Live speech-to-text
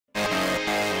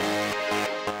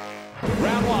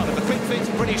Round one of the Kwik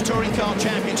British Touring Car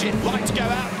Championship. Lights go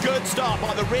out, good start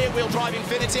by the rear-wheel drive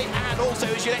Infinity, and also,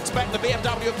 as you'd expect, the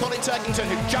BMW of Colin Turkington,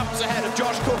 who jumps ahead of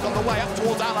Josh Cook on the way up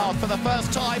towards Allard for the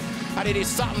first time, and it is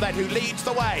Sutton then who leads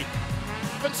the way.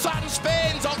 And Sutton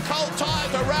spins on cold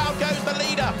tyres, around goes the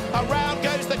leader, around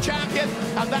goes the champion,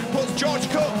 and that puts George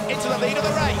Cook into the lead of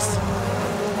the race.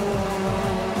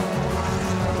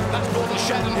 That's Gordon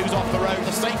Shedden who's off the road,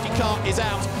 the safety car is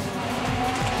out.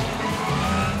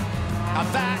 And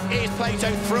that is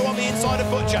Plato through on the inside of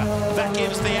Butcher. That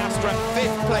gives the Astra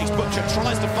 5th place. Butcher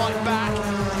tries to fight back.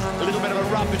 A little bit of a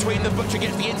rub between them. Butcher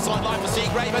gets the inside line for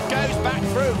Seagrave and goes back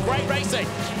through. Great racing.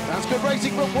 That's good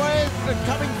racing, but where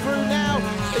coming through now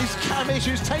is Camish,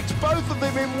 who takes both of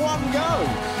them in one go.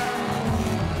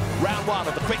 Round one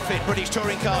of the Kwik British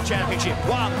Touring Car Championship,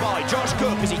 won by Josh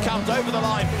Cook as he comes over the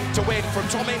line to win from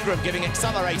Tom Ingram, giving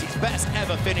Accelerate its best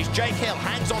ever finish. Jake Hill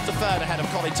hangs on to third ahead of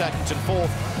Colin Turkington,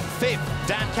 fourth. Fifth,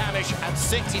 Dan Camish, and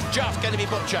sixth is just going to be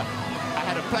Butcher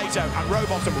ahead of Plato, and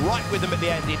Rowbottom right with them at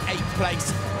the end in 8th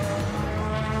place.